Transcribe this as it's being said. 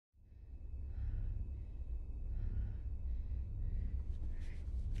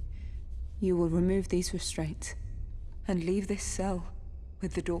You will remove these restraints and leave this cell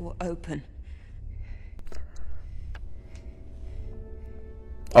with the door open.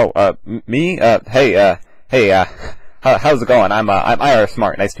 Oh, me? Hey, how's it going? I'm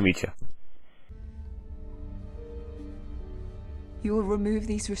IARESMART. Nice to meet you. You will remove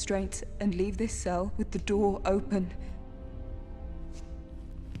these restraints and leave this cell with the door open.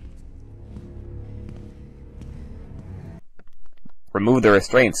 Remove the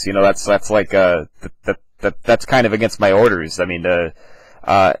restraints. You know, that's like that's kind of against my orders. I mean,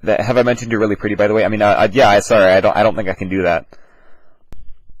 have I mentioned you're really pretty, by the way? I mean, yeah. Sorry, I don't think I can do that.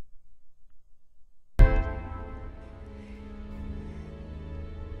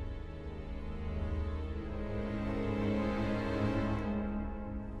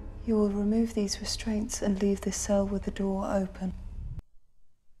 You will remove these restraints and leave this cell with the door open.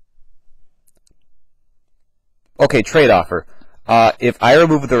 Okay, trade offer. If I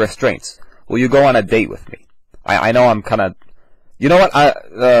remove the restraints, will you go on a date with me? I know I'm kind of... You know what?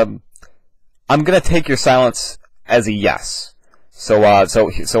 I'm gonna take your silence as a yes. So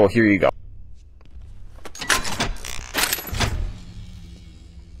here you go.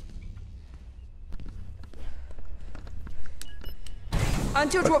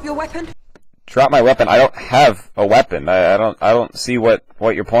 Until drop your weapon. Drop my weapon? I don't have a weapon. I don't see what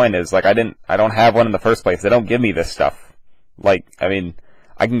your point is. Like, I don't have one in the first place. They don't give me this stuff. Like, I mean,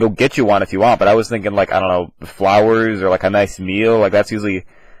 I can go get you one if you want, but I was thinking, like, I don't know, flowers or like a nice meal. Like, that's usually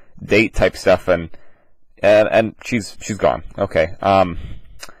date type stuff, and she's gone. Okay. Well,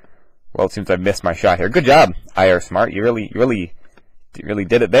 it seems I missed my shot here. Good job, IARESMART. You really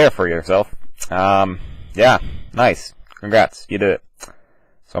did it there for yourself. Yeah, nice. Congrats. You did it.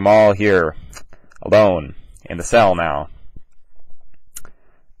 So I'm all here, alone, in the cell now.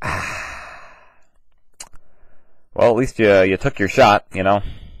 Well, at least you took your shot, you know.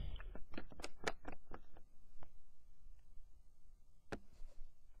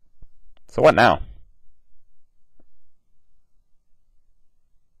 So what now?